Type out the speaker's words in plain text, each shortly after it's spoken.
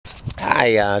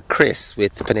Hi, Chris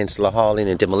with Peninsula Hauling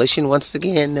and Demolition. Once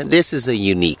again, this is a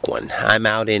unique one. I'm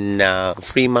out in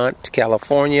Fremont,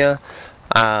 California,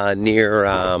 near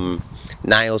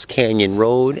Niles Canyon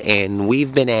Road, and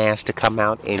we've been asked to come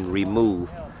out and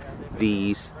remove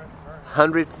these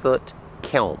 100-foot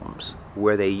Kelms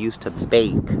where they used to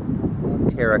bake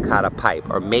terracotta pipe,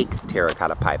 or make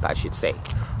terracotta pipe, I should say,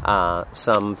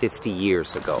 some 50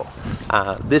 years ago.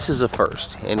 This is a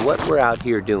first, and what we're out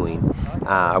here doing,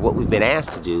 what we've been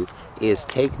asked to do, is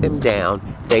take them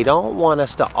down. They don't want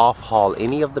us to off-haul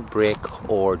any of the brick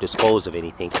or dispose of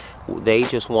anything. They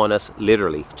just want us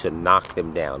literally to knock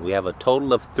them down. We have a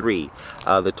total of 3.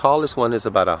 The tallest one is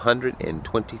about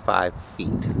 125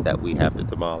 feet that we have to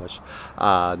demolish.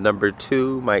 Number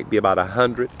 2 might be about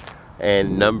 100,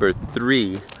 and number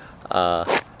 3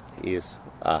 is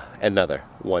another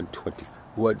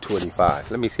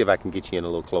 125. Let me see if I can get you in a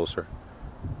little closer.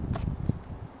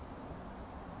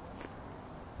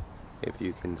 If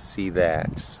you can see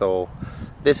that. So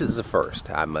this is the first,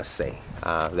 I must say,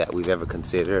 that we've ever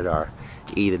considered or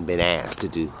even been asked to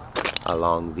do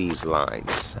along these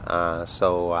lines.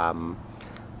 So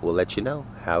we'll let you know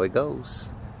how it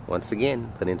goes. Once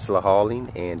again, Peninsula Hauling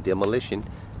and Demolition.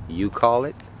 You call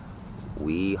it,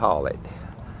 we haul it.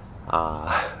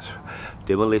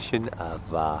 Demolition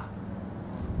of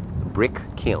brick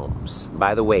kilns.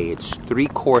 By the way, it's 3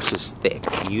 courses thick.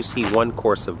 You see 1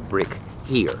 course of brick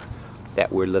here that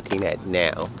we're looking at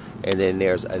now, and then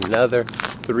there's another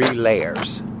 3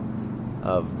 layers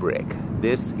of brick.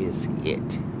 This is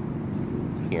it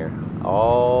here,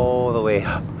 all the way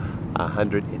up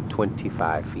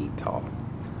 125 feet tall.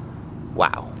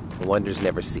 Wow, wonders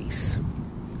never cease.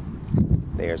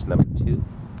 There's number 2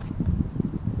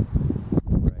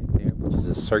 right there, which is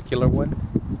a circular one.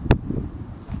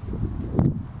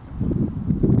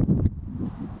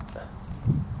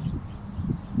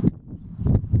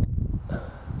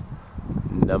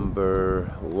 Number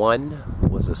 1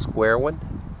 was a square one,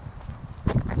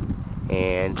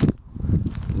 and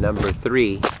number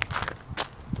 3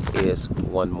 is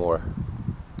one more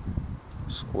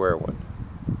square one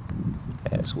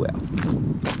as well.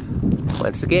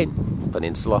 Once again,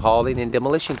 Peninsula Hauling and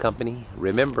Demolition Company.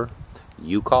 Remember,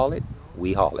 you call it,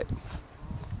 we haul it.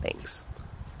 Thanks.